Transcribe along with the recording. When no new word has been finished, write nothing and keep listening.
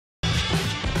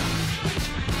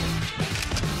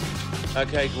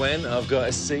Okay, Gwen, I've got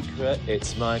a secret.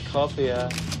 It's my copier.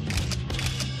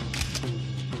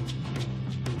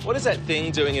 What is that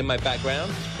thing doing in my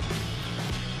background?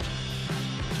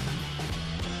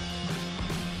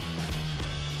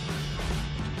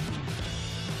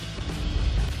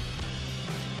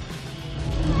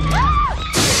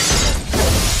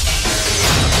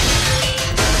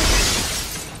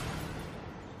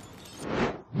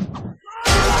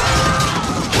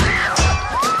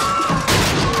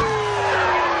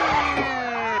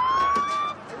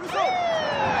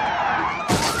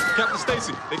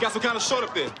 They got some kind of short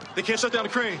up there. They can't shut down the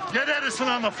crane. Get Edison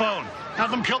on the phone. Have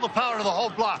them kill the power to the whole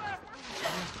block.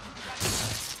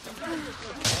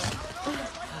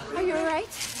 Are you all right?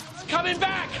 It's coming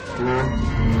back!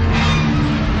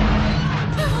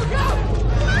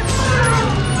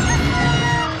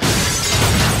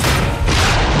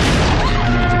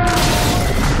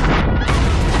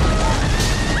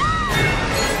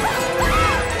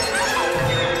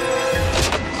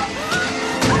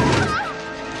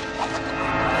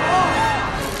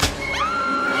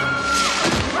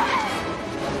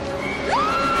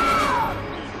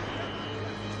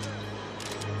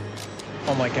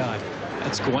 Oh my God,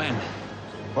 that's Gwen.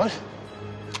 What?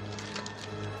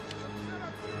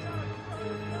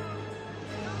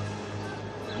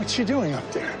 What's she doing up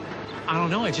there? I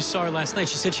don't know, I just saw her last night.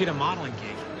 She said she had a modeling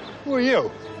gig. Who are you?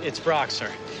 It's Brock,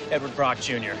 sir. Edward Brock,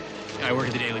 Jr. I work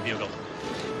at the Daily Bugle.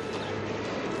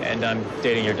 And I'm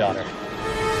dating your daughter.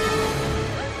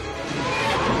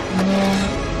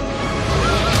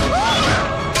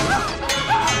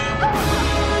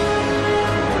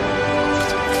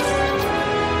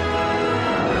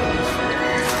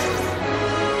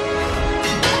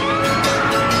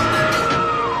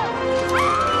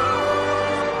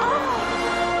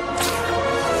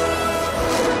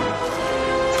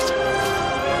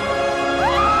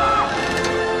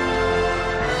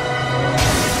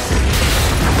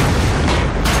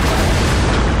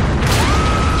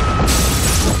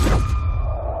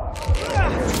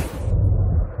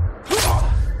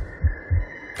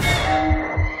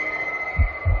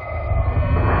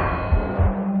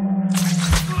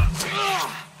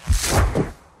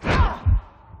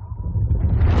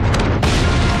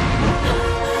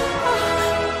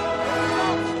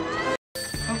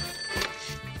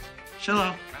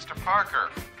 Hello. Mr. Parker,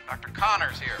 Dr.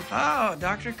 Connors here. Oh,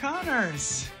 Dr.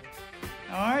 Connors.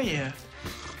 How are you?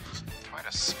 Quite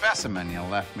a specimen you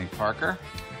left me, Parker.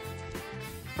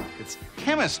 Its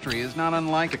chemistry is not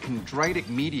unlike the chondritic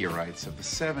meteorites of the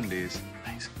 70s.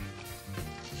 Thanks.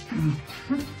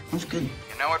 That's good.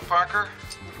 You know what, Parker?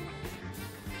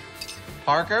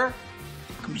 Parker?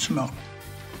 Give me some milk.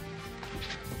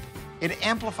 It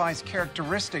amplifies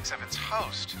characteristics of its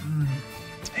host.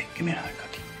 Hey, give me another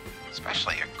cookie.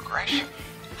 Especially aggression.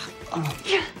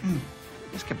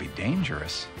 This could be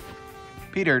dangerous.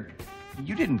 Peter,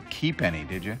 you didn't keep any,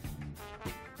 did you?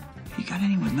 You got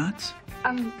any with nuts?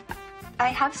 I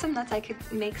have some nuts. I could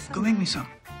make some. Go make me some.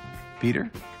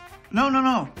 Peter? No,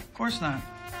 of course not.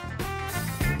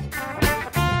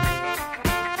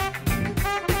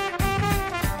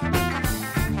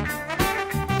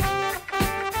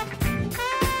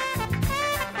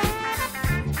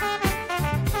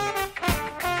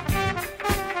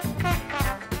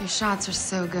 Your shots are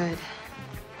so good.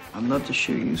 I'd love to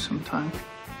shoot you sometime.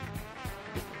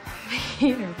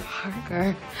 Peter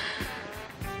Parker.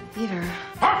 Peter.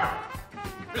 Parker!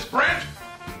 Miss Brent?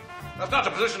 That's not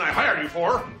the position I hired you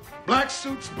for. Black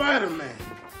suit Spider-Man.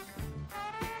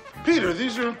 Peter,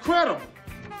 these are incredible.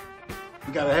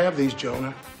 We gotta have these,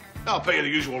 Jonah. I'll pay you the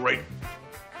usual rate.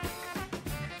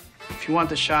 If you want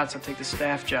the shots, I'll take the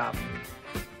staff job.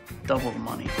 Double the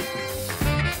money.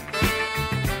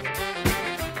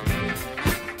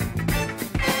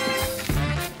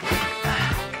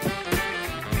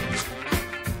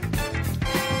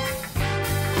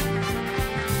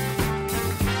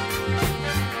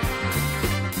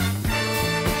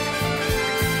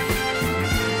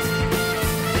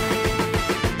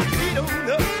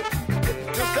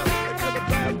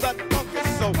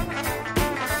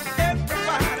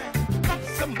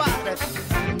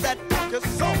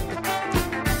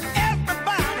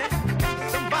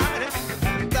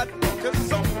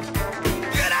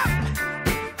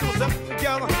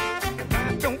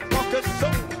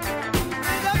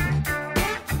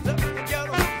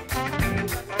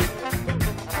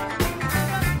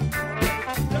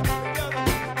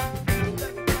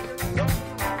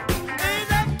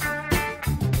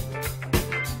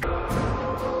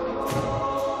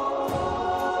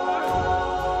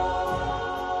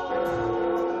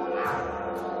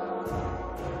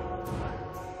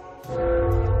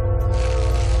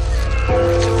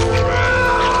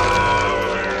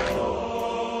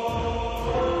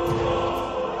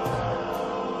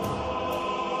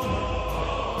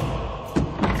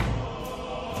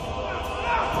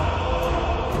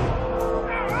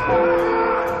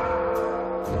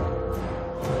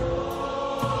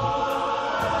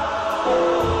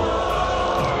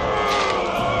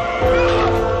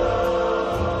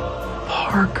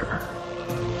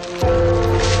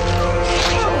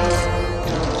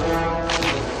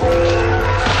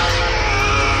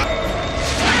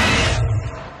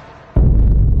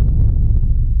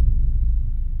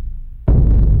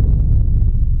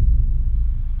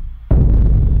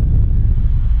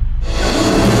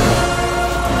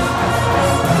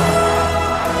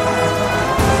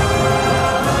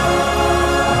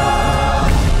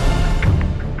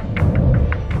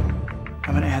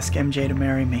 MJ to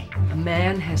marry me. A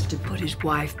man has to put his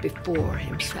wife before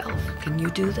himself. Can you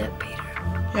do that, Peter?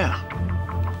 Yeah,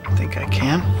 I think I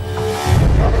can.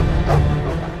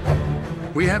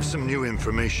 We have some new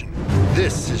information.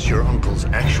 This is your uncle's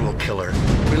actual killer.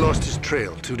 We lost his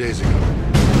trail 2 days ago.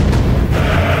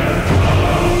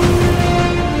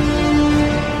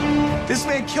 This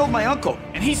man killed my uncle,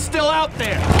 and he's still out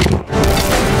there.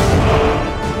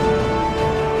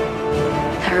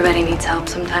 Everybody needs help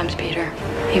sometimes, Peter.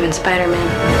 Even Spider-Man.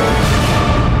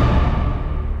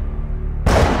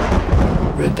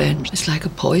 Revenge is like a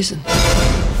poison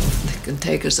that can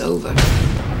take us over.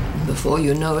 And before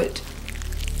you know it,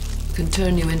 can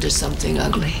turn you into something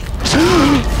ugly.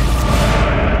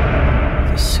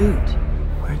 The suit.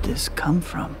 Where'd this come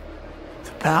from?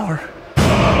 The power.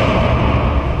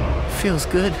 Feels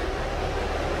good.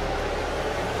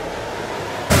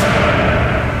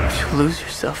 You lose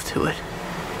yourself to it.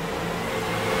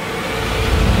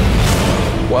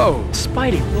 Whoa.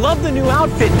 Spidey, love the new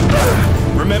outfit.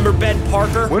 Remember Ben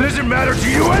Parker? What does it matter to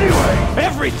you anyway?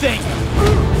 Everything!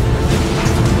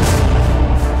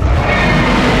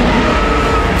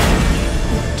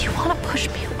 Do you want to push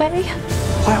me away?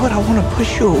 Why would I want to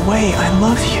push you away? I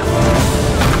love you.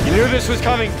 You knew this was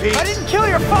coming, Pete. I didn't kill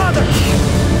your father!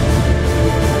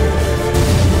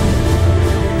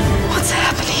 What's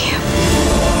happened to you?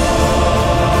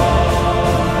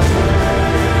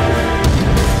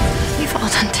 We've all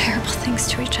done terrible things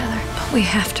to each other, but we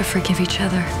have to forgive each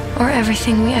other, or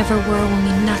everything we ever were will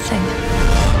mean nothing.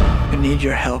 I need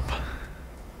your help.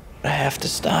 I have to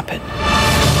stop it.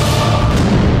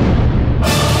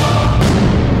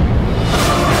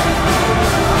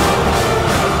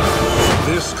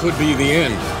 This could be the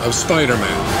end of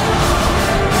Spider-Man.